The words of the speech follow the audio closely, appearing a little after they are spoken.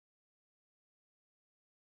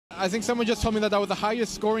I think someone just told me that was the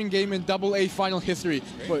highest scoring game in AA final history.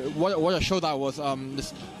 What a show that was.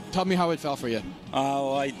 Just tell me how it felt for you.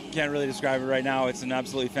 Well, I can't really describe it right now. It's an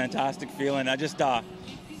absolutely fantastic feeling. I just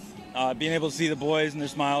being able to see the boys and their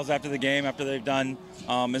smiles after the game, after they've done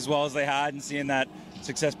as well as they had, and seeing that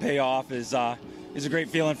success pay off is a great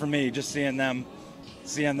feeling for me. Just seeing them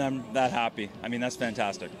that happy. I mean, that's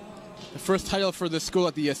fantastic. The first title for the school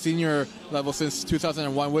at the senior level since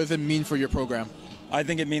 2001. What does it mean for your program? I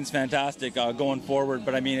think it means fantastic going forward,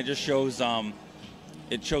 but I mean, it just shows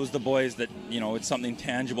the boys that, it's something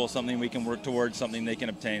tangible, something we can work towards, something they can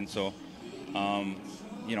obtain. So,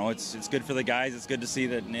 it's good for the guys. It's good to see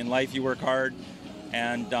that in life you work hard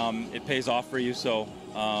and it pays off for you. So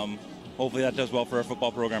hopefully that does well for our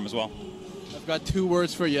football program as well. I've got 2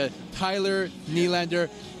 words for you. Tyler Nylander.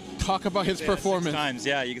 Talk about his performance. 6 times,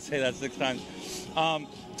 yeah, you can say that 6 times.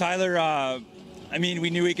 Tyler, we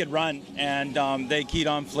knew he could run, and they keyed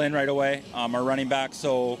on Flynn right away, our running back.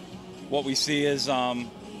 So what we see is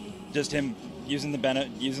just him using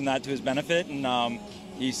that to his benefit, and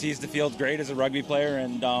he sees the field great as a rugby player,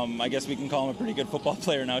 and I guess we can call him a pretty good football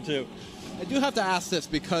player now too. I do have to ask this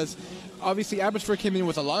because obviously Abbotsford came in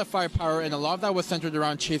with a lot of firepower, and a lot of that was centered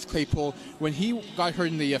around Chase Claypool. When he got hurt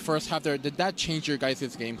in the first half there, did that change your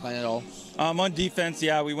guys' game plan at all? On defense,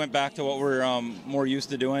 yeah, we went back to what we're more used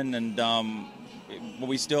to doing, and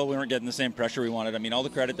we weren't getting the same pressure we wanted. I mean, all the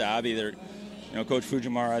credit to Abby. Coach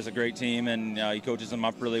Fujimara has a great team, and he coaches them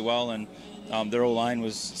up really well, and their O-line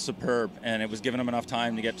was superb, and it was giving them enough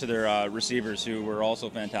time to get to their receivers, who were also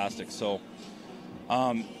fantastic. So,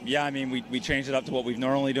 we changed it up to what we've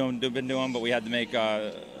normally been doing, but we had to make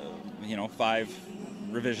 5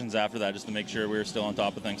 revisions after that just to make sure we were still on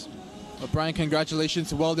top of things. Well, Brian,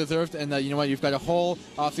 congratulations, well deserved, and you know what, you've got a whole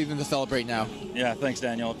offseason to celebrate now. Yeah, thanks,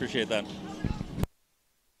 Daniel. Appreciate that.